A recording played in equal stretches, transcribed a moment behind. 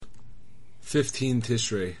15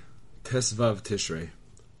 Tishrei, Tesvav Tishrei,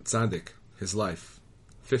 Tzaddik, his life,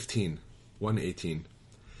 15, 118.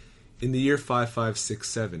 In the year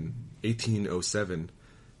 5567, 1807,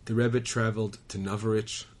 the Rebbe traveled to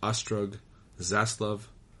Novorich, Ostrog, Zaslav,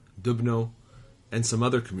 Dubno, and some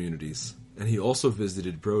other communities, and he also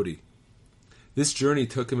visited Brody. This journey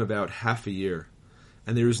took him about half a year,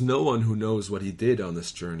 and there is no one who knows what he did on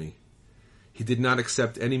this journey. He did not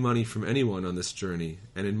accept any money from anyone on this journey,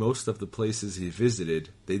 and in most of the places he visited,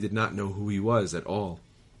 they did not know who he was at all.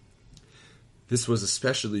 This was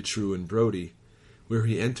especially true in Brody, where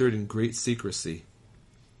he entered in great secrecy.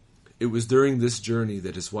 It was during this journey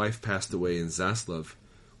that his wife passed away in Zaslav,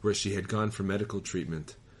 where she had gone for medical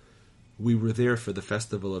treatment. We were there for the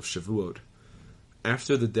festival of Shavuot.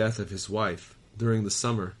 After the death of his wife, during the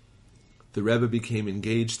summer, the Rebbe became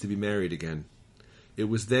engaged to be married again. It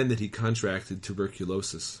was then that he contracted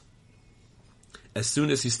tuberculosis. As soon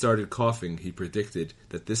as he started coughing, he predicted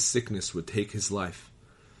that this sickness would take his life.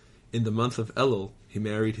 In the month of Elul, he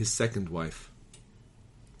married his second wife.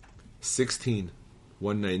 16,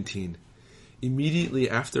 119. Immediately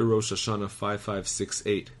after Rosh Hashanah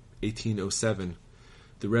 5568, 1807,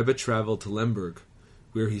 the Rebbe traveled to Lemberg,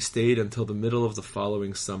 where he stayed until the middle of the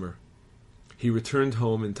following summer. He returned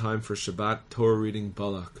home in time for Shabbat Torah reading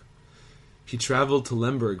Balak. He traveled to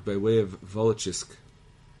Lemberg by way of Volochisk.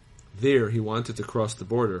 There he wanted to cross the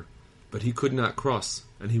border, but he could not cross,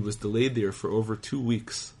 and he was delayed there for over 2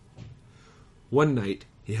 weeks. One night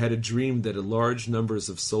he had a dream that large numbers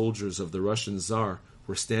of soldiers of the Russian Tsar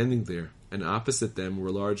were standing there, and opposite them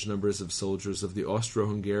were large numbers of soldiers of the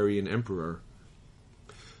Austro-Hungarian Emperor.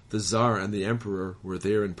 The Tsar and the Emperor were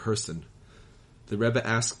there in person. The Rebbe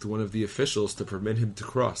asked one of the officials to permit him to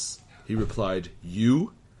cross. He replied,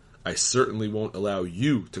 "You? I certainly won't allow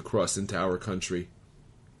you to cross into our country."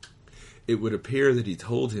 It would appear that he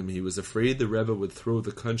told him he was afraid the Rebbe would throw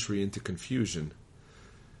the country into confusion.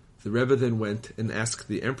 The Rebbe then went and asked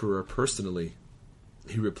the Emperor personally.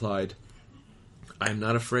 He replied, "I am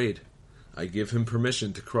not afraid. I give him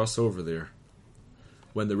permission to cross over there."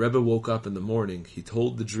 When the Rebbe woke up in the morning, he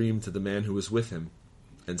told the dream to the man who was with him,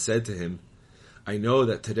 and said to him, "I know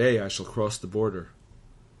that today I shall cross the border."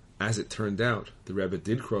 As it turned out, the Rebbe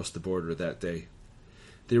did cross the border that day.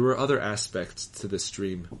 There were other aspects to this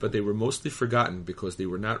dream, but they were mostly forgotten because they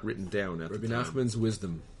were not written down at the time. Rabbi Nachman's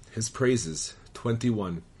wisdom, his praises,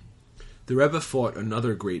 21. The Rebbe fought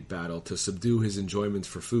another great battle to subdue his enjoyment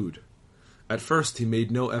for food. At first he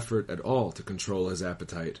made no effort at all to control his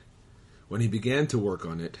appetite. When he began to work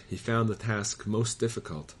on it, he found the task most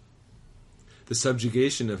difficult. The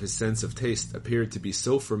subjugation of his sense of taste appeared to be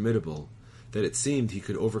so formidable that it seemed he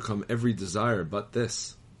could overcome every desire but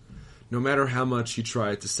this. No matter how much he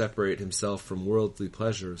tried to separate himself from worldly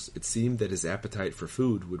pleasures, it seemed that his appetite for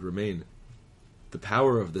food would remain. The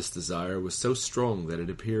power of this desire was so strong that it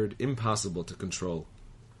appeared impossible to control.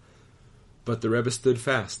 But the Rebbe stood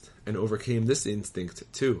fast and overcame this instinct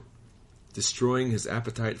too, destroying his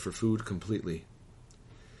appetite for food completely.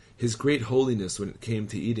 His great holiness when it came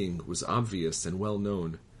to eating was obvious and well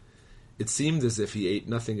known. It seemed as if he ate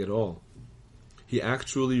nothing at all. He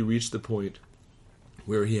actually reached the point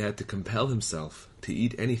where he had to compel himself to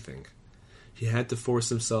eat anything. He had to force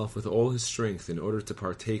himself with all his strength in order to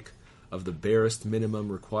partake of the barest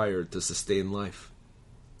minimum required to sustain life.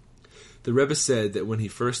 The Rebbe said that when he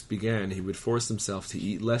first began, he would force himself to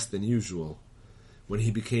eat less than usual. When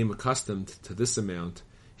he became accustomed to this amount,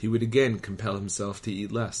 he would again compel himself to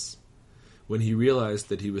eat less. When he realized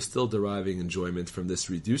that he was still deriving enjoyment from this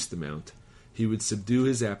reduced amount, he would subdue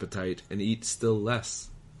his appetite and eat still less.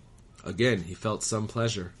 Again, he felt some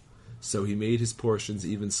pleasure, so he made his portions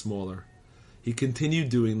even smaller. He continued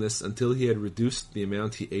doing this until he had reduced the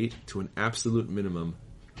amount he ate to an absolute minimum.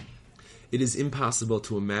 It is impossible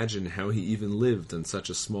to imagine how he even lived on such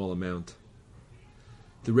a small amount.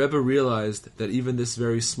 The Rebbe realized that even this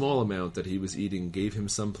very small amount that he was eating gave him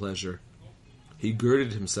some pleasure. He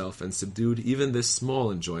girded himself and subdued even this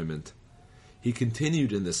small enjoyment. He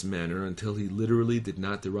continued in this manner until he literally did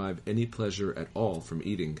not derive any pleasure at all from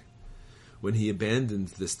eating. When he abandoned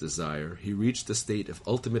this desire, he reached a state of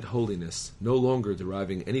ultimate holiness, no longer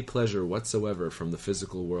deriving any pleasure whatsoever from the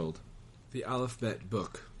physical world. The Aleph-Bet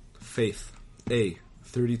Book, Faith, A,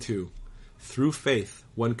 32. Through faith,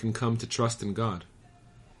 one can come to trust in God.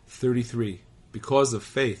 33. Because of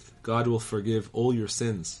faith, God will forgive all your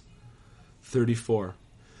sins. 34.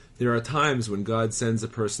 There are times when God sends a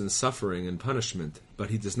person suffering and punishment,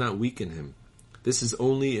 but he does not weaken him. This is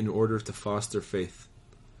only in order to foster faith.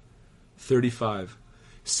 35.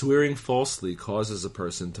 Swearing falsely causes a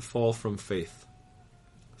person to fall from faith.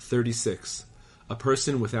 36. A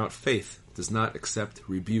person without faith does not accept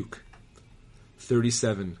rebuke.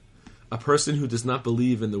 37. A person who does not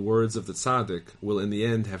believe in the words of the tzaddik will in the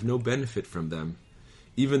end have no benefit from them,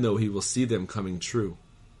 even though he will see them coming true.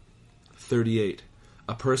 38.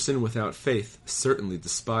 A person without faith certainly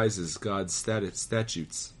despises God's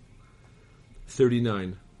statutes.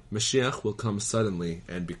 39. Mashiach will come suddenly,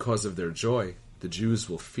 and because of their joy, the Jews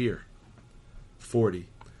will fear. 40.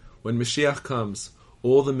 When Mashiach comes,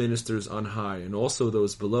 all the ministers on high and also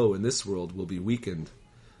those below in this world will be weakened.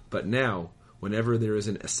 But now, whenever there is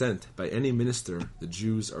an ascent by any minister, the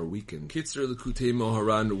Jews are weakened. Kitzur Likutei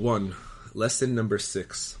Moharan 1, lesson number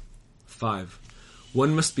 6. 5.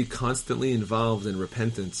 One must be constantly involved in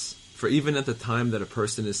repentance, for even at the time that a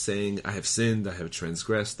person is saying, I have sinned, I have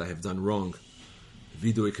transgressed, I have done wrong,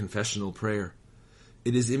 vidui confessional prayer,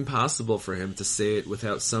 it is impossible for him to say it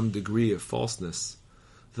without some degree of falseness.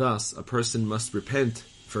 Thus, a person must repent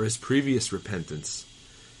for his previous repentance,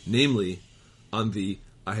 namely, on the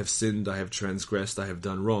I have sinned, I have transgressed, I have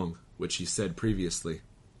done wrong, which he said previously.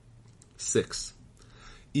 6.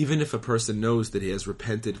 Even if a person knows that he has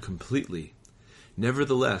repented completely,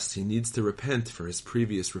 nevertheless he needs to repent for his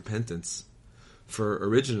previous repentance. For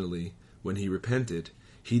originally, when he repented,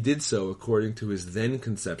 he did so according to his then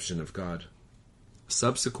conception of God.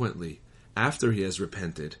 Subsequently, after he has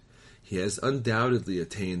repented, he has undoubtedly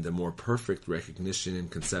attained a more perfect recognition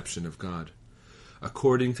and conception of God.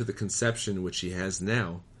 According to the conception which he has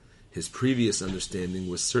now, his previous understanding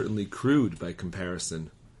was certainly crude by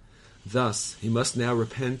comparison. Thus, he must now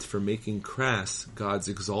repent for making crass God's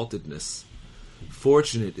exaltedness.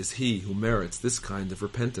 Fortunate is he who merits this kind of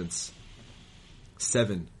repentance.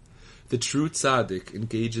 7. The true tzaddik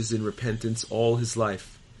engages in repentance all his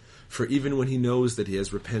life, for even when he knows that he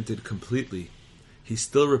has repented completely, he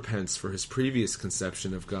still repents for his previous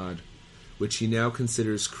conception of God, which he now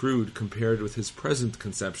considers crude compared with his present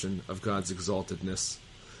conception of God's exaltedness.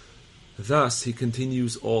 Thus he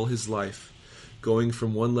continues all his life, going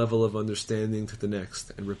from one level of understanding to the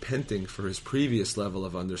next, and repenting for his previous level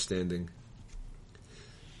of understanding.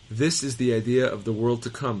 This is the idea of the world to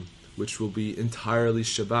come, which will be entirely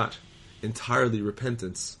Shabbat, entirely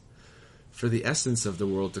repentance. For the essence of the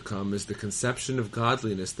world to come is the conception of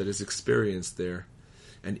godliness that is experienced there,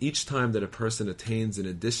 and each time that a person attains an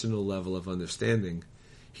additional level of understanding,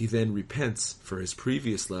 he then repents for his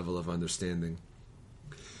previous level of understanding.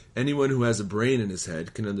 Anyone who has a brain in his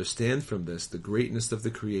head can understand from this the greatness of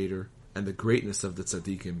the Creator and the greatness of the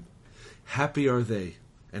tzaddikim. Happy are they,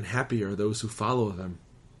 and happy are those who follow them.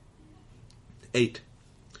 8.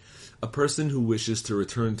 A person who wishes to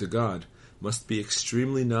return to God must be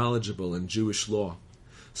extremely knowledgeable in Jewish law,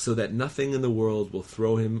 so that nothing in the world will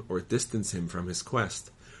throw him or distance him from his quest,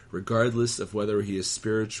 regardless of whether he is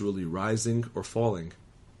spiritually rising or falling.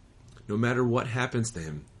 No matter what happens to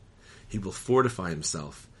him, he will fortify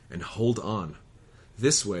himself and hold on.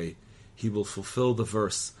 This way, he will fulfill the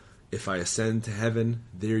verse, if I ascend to heaven,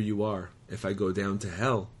 there you are. If I go down to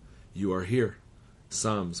hell, you are here.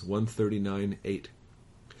 Psalms 139:8.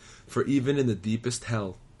 For even in the deepest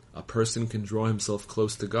hell, a person can draw himself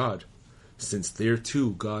close to God, since there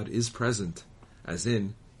too God is present, as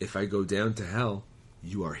in, if I go down to hell,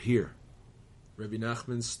 you are here. Rabbi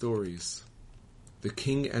Nachman's stories. The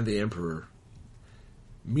King and the Emperor.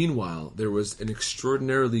 Meanwhile, there was an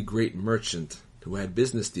extraordinarily great merchant who had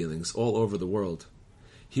business dealings all over the world.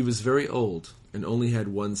 He was very old and only had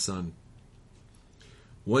one son.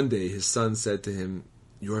 One day his son said to him,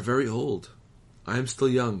 "You are very old. I am still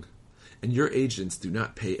young, and your agents do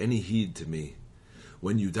not pay any heed to me.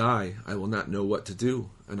 When you die, I will not know what to do,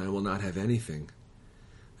 and I will not have anything.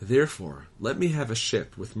 Therefore, let me have a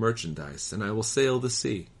ship with merchandise, and I will sail the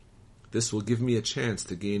sea. This will give me a chance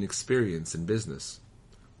to gain experience in business."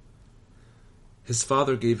 His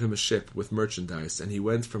father gave him a ship with merchandise, and he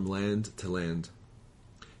went from land to land.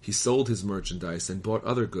 He sold his merchandise and bought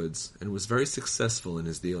other goods, and was very successful in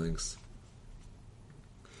his dealings.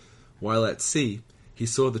 While at sea, he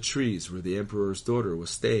saw the trees where the emperor's daughter was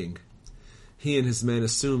staying. He and his men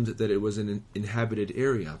assumed that it was an inhabited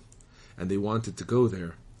area, and they wanted to go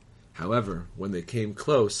there. However, when they came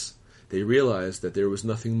close, they realized that there was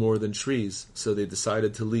nothing more than trees, so they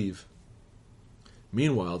decided to leave.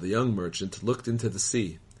 Meanwhile, the young merchant looked into the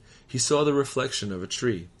sea. He saw the reflection of a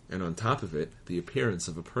tree, and on top of it, the appearance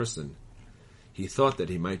of a person. He thought that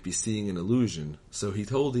he might be seeing an illusion, so he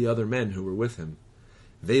told the other men who were with him.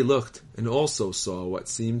 They looked, and also saw what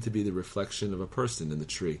seemed to be the reflection of a person in the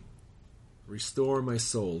tree. Restore my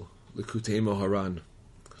soul, Likutei Moharan.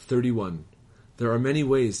 31. There are many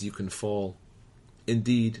ways you can fall.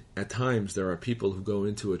 Indeed, at times there are people who go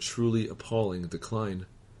into a truly appalling decline.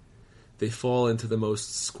 They fall into the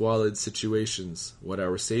most squalid situations, what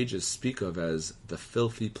our sages speak of as the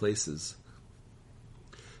filthy places.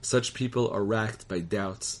 Such people are racked by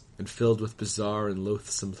doubts and filled with bizarre and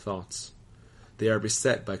loathsome thoughts. They are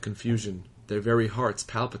beset by confusion. Their very hearts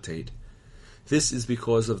palpitate. This is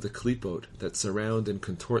because of the klipot that surround and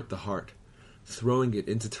contort the heart, throwing it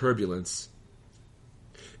into turbulence.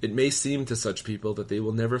 It may seem to such people that they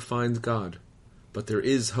will never find God, but there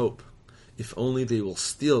is hope, if only they will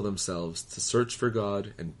steel themselves to search for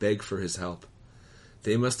God and beg for His help.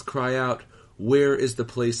 They must cry out, "Where is the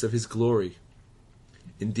place of His glory?"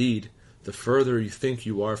 Indeed, the further you think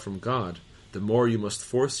you are from God, the more you must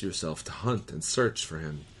force yourself to hunt and search for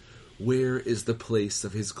Him. Where is the place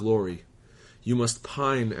of His glory? You must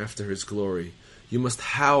pine after His glory. You must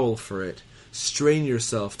howl for it. Strain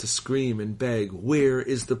yourself to scream and beg, "Where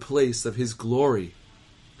is the place of His glory?"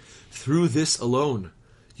 Through this alone,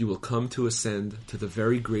 you will come to ascend to the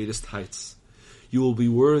very greatest heights. You will be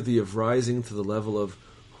worthy of rising to the level of,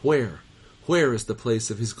 Where is the place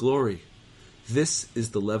of His glory? This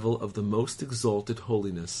is the level of the most exalted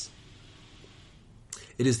holiness.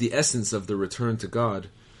 It is the essence of the return to God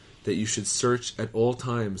that you should search at all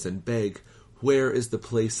times and beg, "Where is the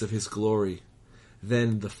place of His glory?"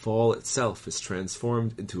 Then the fall itself is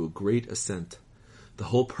transformed into a great ascent. The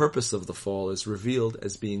whole purpose of the fall is revealed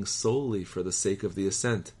as being solely for the sake of the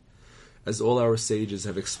ascent, as all our sages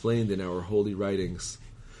have explained in our holy writings.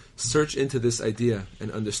 Search into this idea and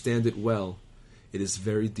understand it well. It is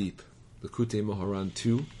very deep. Likutei Moharan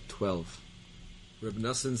 2:12. Reb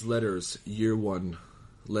Noson's Letters, Year 1,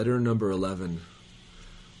 Letter number 11.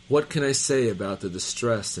 What can I say about the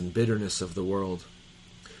distress and bitterness of the world?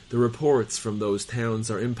 The reports from those towns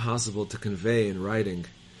are impossible to convey in writing.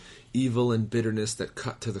 Evil and bitterness that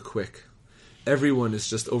cut to the quick. Everyone is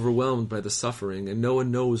just overwhelmed by the suffering, and no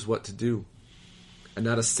one knows what to do. And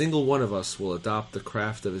not a single one of us will adopt the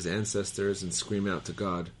craft of his ancestors and scream out to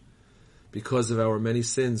God. Because of our many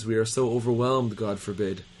sins, we are so overwhelmed, God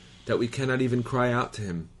forbid, that we cannot even cry out to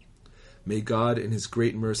Him. May God in His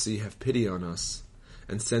great mercy have pity on us,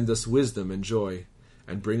 and send us wisdom and joy,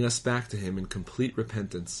 and bring us back to Him in complete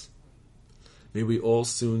repentance. May we all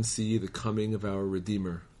soon see the coming of our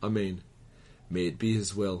Redeemer. Amen. May it be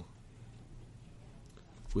His will.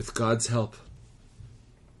 With God's help,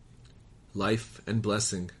 life and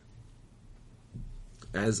blessing,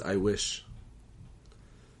 as I wish,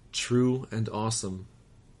 true and awesome,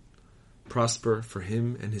 prosper for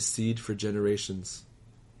him and his seed for generations.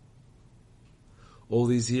 All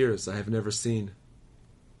these years I have never seen.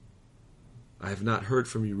 I have not heard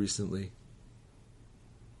from you recently.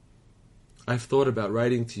 I've thought about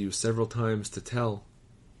writing to you several times to tell,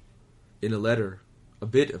 in a letter, a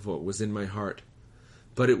bit of what was in my heart,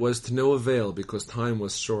 but it was to no avail because time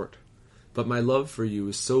was short. But my love for you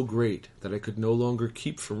is so great that I could no longer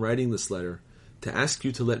keep from writing this letter to ask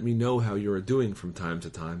you to let me know how you are doing from time to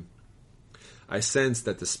time. I sense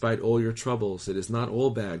that despite all your troubles, it is not all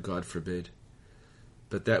bad, God forbid,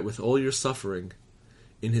 but that with all your suffering,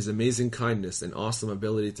 in His amazing kindness and awesome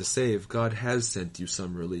ability to save, God has sent you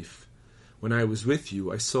some relief. When I was with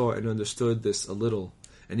you, I saw and understood this a little,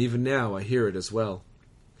 and even now I hear it as well.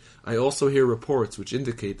 I also hear reports which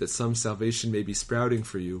indicate that some salvation may be sprouting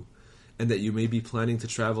for you, and that you may be planning to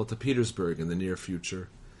travel to Petersburg in the near future.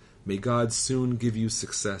 May God soon give you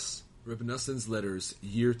success. Reb Noson's Letters,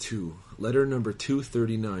 Year 2, Letter number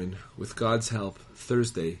 239, with God's help,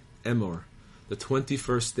 Thursday, Emor, the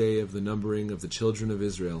 21st day of the numbering of the children of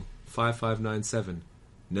Israel, 5597,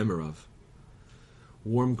 Nemerov.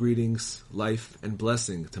 Warm greetings, life, and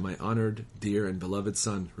blessing to my honored, dear, and beloved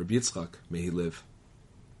son, Reb Yitzchak, may he live.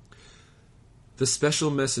 The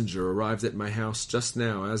special messenger arrived at my house just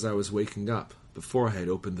now as I was waking up, before I had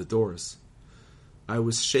opened the doors. I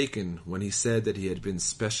was shaken when he said that he had been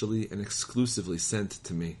specially and exclusively sent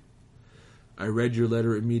to me. I read your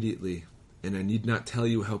letter immediately, and I need not tell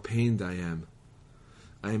you how pained I am.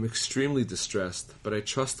 I am extremely distressed, but I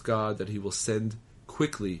trust God that He will send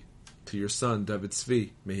quickly to your son, David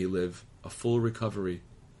Tzvi, may he live, a full recovery.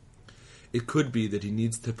 It could be that he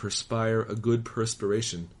needs to perspire a good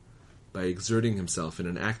perspiration by exerting himself in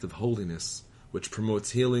an act of holiness, which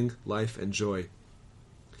promotes healing, life, and joy.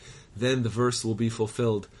 Then the verse will be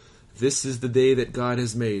fulfilled, "This is the day that God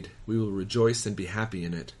has made. We will rejoice and be happy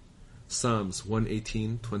in it." Psalms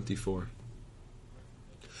 118:24.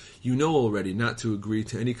 You know already not to agree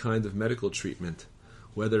to any kind of medical treatment,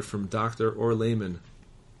 whether from doctor or layman.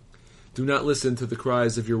 Do not listen to the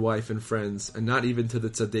cries of your wife and friends, and not even to the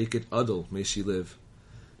tzaddiket Adel, may she live.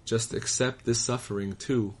 Just accept this suffering,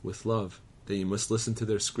 too, with love, that you must listen to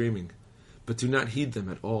their screaming, but do not heed them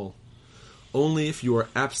at all. Only if you are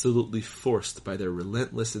absolutely forced by their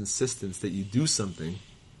relentless insistence that you do something,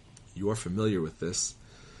 you are familiar with this,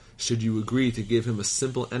 should you agree to give him a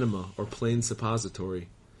simple enema or plain suppository.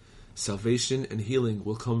 Salvation and healing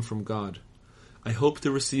will come from God. I hope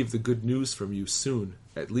to receive the good news from you soon,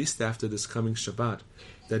 at least after this coming Shabbat,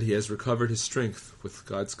 that he has recovered his strength with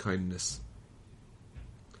God's kindness.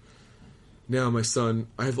 Now, my son,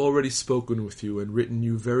 I have already spoken with you and written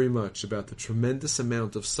you very much about the tremendous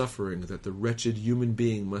amount of suffering that the wretched human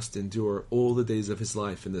being must endure all the days of his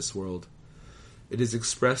life in this world. It is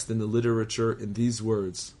expressed in the literature in these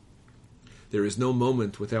words: there is no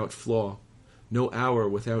moment without flaw, no hour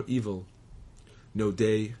without evil, no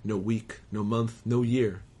day, no week, no month, no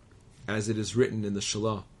year, as it is written in the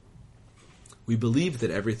Shalah. We believe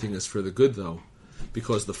that everything is for the good, though,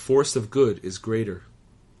 because the force of good is greater.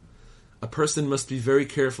 A person must be very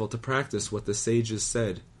careful to practice what the sages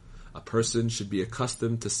said. A person should be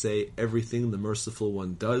accustomed to say everything the Merciful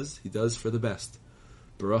One does, he does for the best.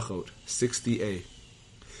 Barachot 60a.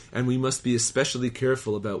 And we must be especially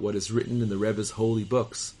careful about what is written in the Rebbe's holy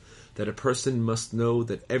books, that a person must know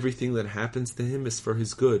that everything that happens to him is for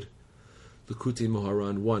his good. Likutei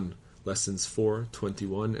Moharan 1, lessons 4,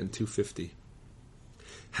 21, and 250.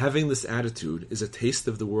 Having this attitude is a taste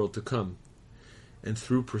of the world to come, and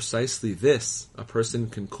through precisely this, a person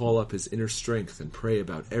can call up his inner strength and pray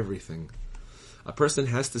about everything. A person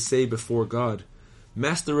has to say before God,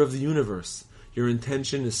 Master of the universe, your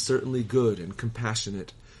intention is certainly good and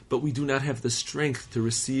compassionate, but we do not have the strength to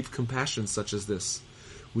receive compassion such as this.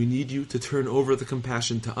 We need you to turn over the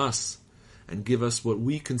compassion to us and give us what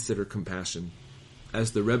we consider compassion.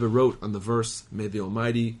 As the Rebbe wrote on the verse, May the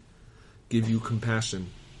Almighty give you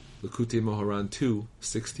compassion. Likutei Moharan 2,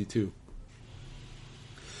 62.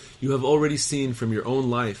 You have already seen from your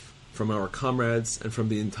own life, from our comrades, and from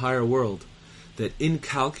the entire world, that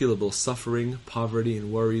incalculable suffering, poverty,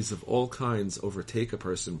 and worries of all kinds overtake a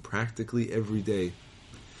person practically every day.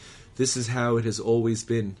 This is how it has always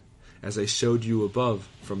been, as I showed you above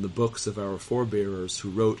from the books of our forebearers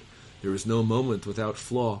who wrote, There is no moment without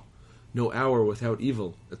flaw, no hour without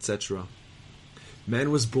evil, etc.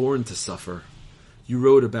 Man was born to suffer. You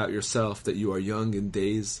wrote about yourself that you are young in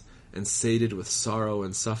days, and sated with sorrow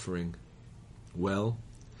and suffering. Well,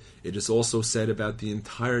 it is also said about the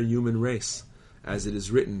entire human race, as it is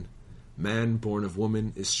written, Man born of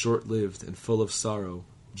woman is short-lived and full of sorrow.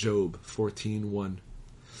 Job 14:1.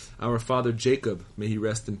 Our father Jacob, may he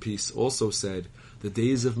rest in peace, also said, The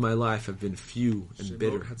days of my life have been few and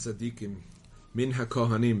bitter. Hatzadikim, Min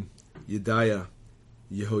HaKohanim, Yedaya,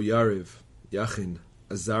 Yehoyariv, Yachin,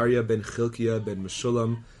 Azariah ben Chilkiah ben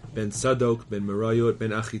Meshulam ben Sadok ben Merayot ben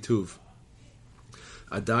Achituv,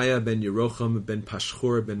 Adaya ben Yerocham ben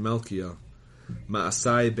Pashchur ben Malkiah,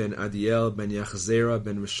 Maasai ben Adiel ben Yachzera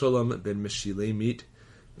ben Meshulam ben Meshilemit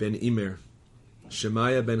ben Imer,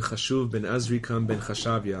 Shemaiah ben Chashuv ben Azrikam ben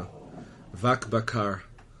Chashavia, Vak Bakar,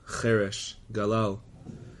 Cheresh, Galal,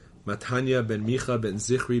 Matanya ben Micha ben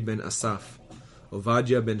Zichri ben Asaf,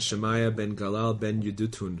 Ovadia ben Shemaiah ben Galal ben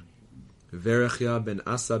Yedutun, Verechia ben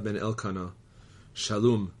Asa ben Elkanah,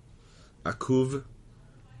 Shalom, Akuv,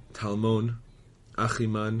 Talmon,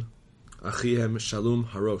 Achiman, Achihem Shalom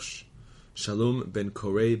Harosh, Shalom ben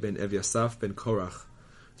Korei ben Evyasaf ben Korach,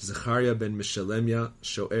 Zechariah ben Mishalemia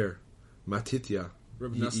Shoer, Matitya.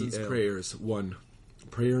 Reb Nassan's prayers 1.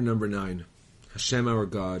 Prayer number 9. Hashem our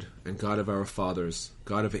God, and God of our fathers,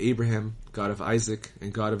 God of Abraham, God of Isaac,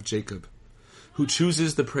 and God of Jacob, who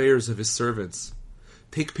chooses the prayers of his servants,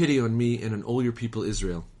 take pity on me and on all your people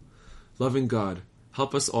Israel. Loving God,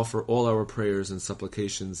 help us offer all our prayers and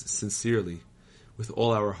supplications sincerely, with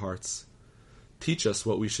all our hearts. Teach us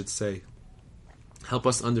what we should say. Help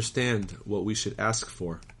us understand what we should ask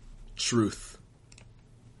for. Truth.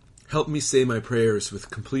 Help me say my prayers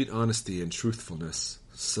with complete honesty and truthfulness,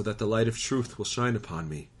 so that the light of truth will shine upon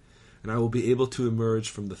me, and I will be able to emerge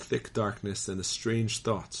from the thick darkness and the strange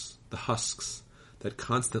thoughts, the husks, that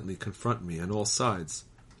constantly confront me on all sides.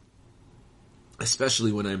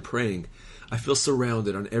 Especially when I am praying, I feel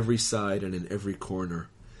surrounded on every side and in every corner.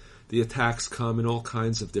 The attacks come in all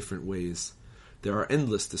kinds of different ways. There are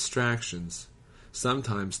endless distractions.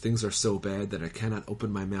 Sometimes things are so bad that I cannot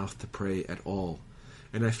open my mouth to pray at all,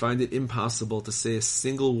 and I find it impossible to say a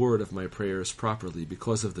single word of my prayers properly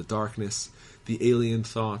because of the darkness, the alien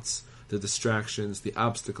thoughts, the distractions, the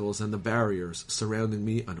obstacles, and the barriers surrounding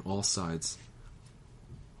me on all sides.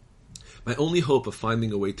 My only hope of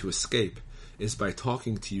finding a way to escape is by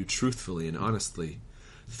talking to you truthfully and honestly.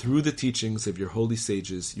 Through the teachings of your holy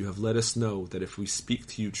sages, you have let us know that if we speak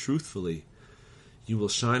to you truthfully, you will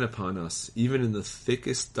shine upon us even in the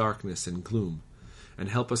thickest darkness and gloom, and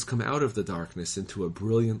help us come out of the darkness into a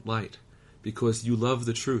brilliant light, because you love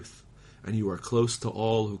the truth, and you are close to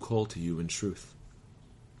all who call to you in truth.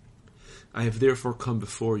 I have therefore come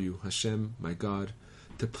before you, Hashem, my God,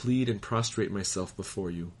 to plead and prostrate myself before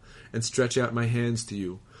you, and stretch out my hands to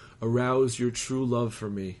you. Arouse your true love for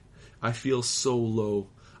me. I feel so low.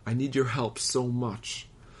 I need your help so much.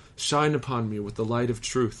 Shine upon me with the light of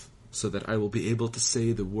truth, so that I will be able to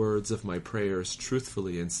say the words of my prayers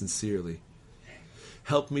truthfully and sincerely.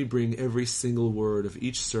 Help me bring every single word of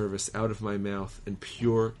each service out of my mouth in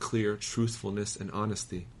pure, clear truthfulness and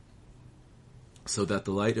honesty, so that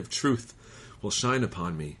the light of truth will shine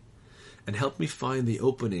upon me, and help me find the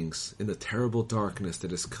openings in the terrible darkness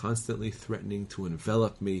that is constantly threatening to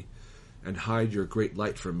envelop me and hide your great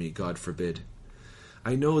light from me, God forbid.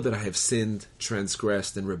 I know that I have sinned,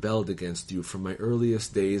 transgressed, and rebelled against you from my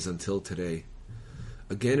earliest days until today.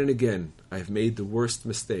 Again and again I have made the worst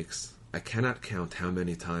mistakes. I cannot count how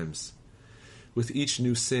many times. With each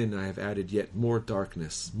new sin I have added yet more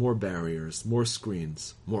darkness, more barriers, more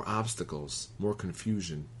screens, more obstacles, more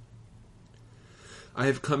confusion. I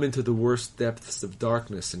have come into the worst depths of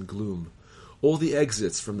darkness and gloom. All the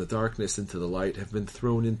exits from the darkness into the light have been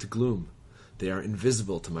thrown into gloom. They are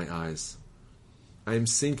invisible to my eyes. I am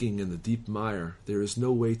sinking in the deep mire. There is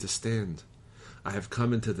no way to stand. I have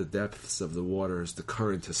come into the depths of the waters. The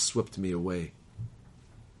current has swept me away.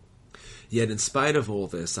 Yet in spite of all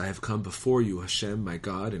this, I have come before you, Hashem, my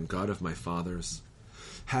God and God of my fathers.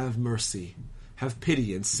 Have mercy, have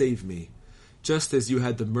pity, and save me. Just as you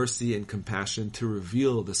had the mercy and compassion to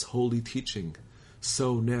reveal this holy teaching,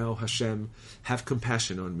 so now, Hashem, have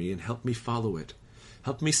compassion on me and help me follow it.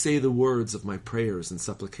 Help me say the words of my prayers and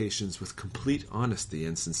supplications with complete honesty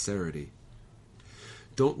and sincerity.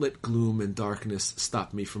 Don't let gloom and darkness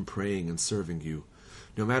stop me from praying and serving you.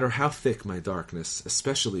 No matter how thick my darkness,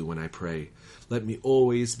 especially when I pray, let me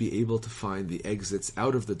always be able to find the exits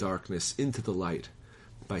out of the darkness into the light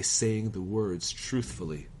by saying the words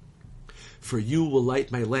truthfully. For you will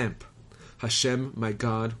light my lamp. Hashem, my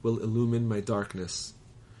God, will illumine my darkness.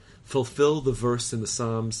 Fulfill the verse in the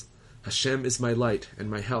Psalms, Hashem is my light and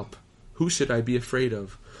my help. Who should I be afraid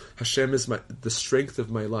of? Hashem is the strength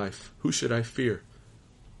of my life. Who should I fear?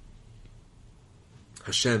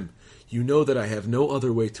 Hashem, you know that I have no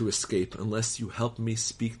other way to escape unless you help me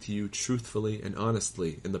speak to you truthfully and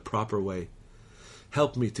honestly in the proper way.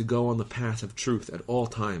 Help me to go on the path of truth at all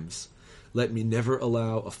times. Let me never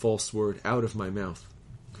allow a false word out of my mouth.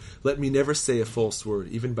 Let me never say a false word,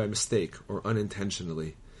 even by mistake or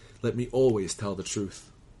unintentionally. Let me always tell the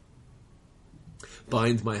truth.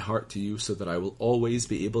 Bind my heart to you so that I will always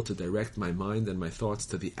be able to direct my mind and my thoughts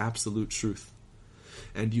to the absolute truth.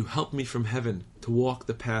 And you help me from heaven to walk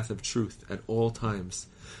the path of truth at all times.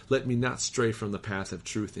 Let me not stray from the path of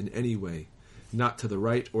truth in any way, not to the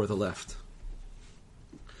right or the left.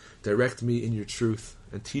 Direct me in your truth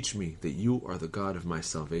and teach me that you are the God of my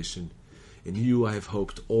salvation. In you I have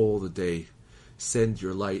hoped all the day. Send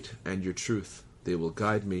your light and your truth. They will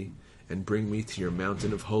guide me and bring me to your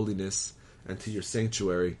mountain of holiness and to your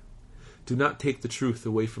sanctuary. Do not take the truth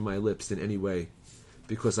away from my lips in any way,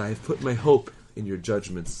 because I have put my hope in your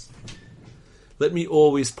judgments. Let me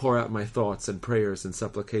always pour out my thoughts and prayers and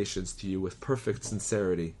supplications to you with perfect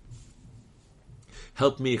sincerity.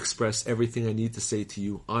 Help me express everything I need to say to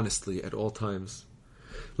you honestly at all times.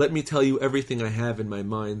 Let me tell you everything I have in my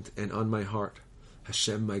mind and on my heart.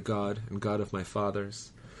 Hashem, my God and God of my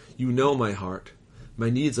fathers, you know my heart. My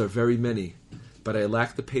needs are very many, but I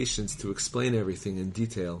lack the patience to explain everything in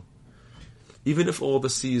detail. Even if all the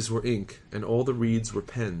seas were ink and all the reeds were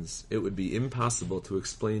pens, it would be impossible to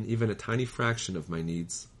explain even a tiny fraction of my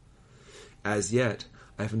needs. As yet,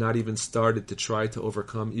 I have not even started to try to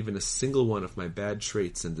overcome even a single one of my bad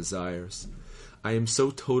traits and desires. I am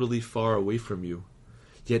so totally far away from you.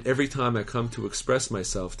 Yet every time I come to express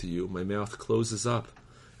myself to you, my mouth closes up,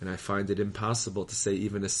 and I find it impossible to say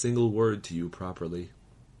even a single word to you properly.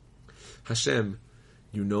 Hashem,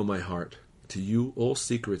 you know my heart. To you all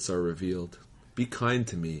secrets are revealed. Be kind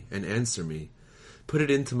to me and answer me. Put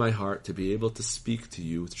it into my heart to be able to speak to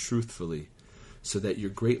you truthfully, so that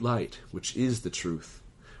your great light, which is the truth,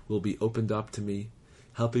 will be opened up to me,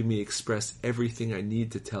 helping me express everything I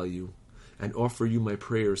need to tell you, and offer you my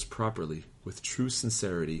prayers properly, with true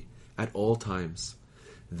sincerity, at all times.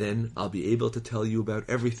 Then I'll be able to tell you about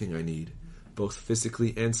everything I need, both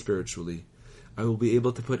physically and spiritually. I will be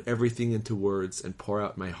able to put everything into words and pour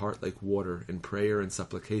out my heart like water in prayer and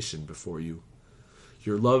supplication before you.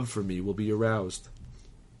 Your love for me will be aroused.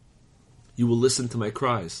 You will listen to my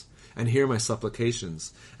cries and hear my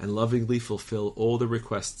supplications and lovingly fulfill all the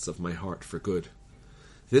requests of my heart for good.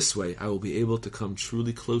 This way I will be able to come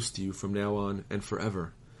truly close to you from now on and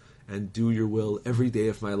forever, and do your will every day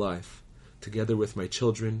of my life, together with my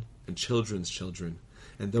children and children's children,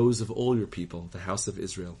 and those of all your people, the house of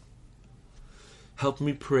Israel. Help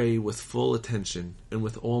me pray with full attention and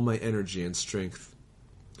with all my energy and strength.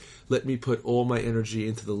 Let me put all my energy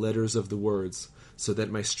into the letters of the words, so that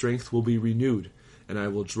my strength will be renewed, and I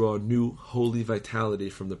will draw new holy vitality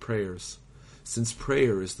from the prayers, since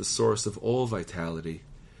prayer is the source of all vitality,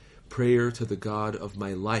 prayer to the God of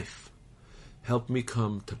my life. Help me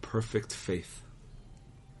come to perfect faith.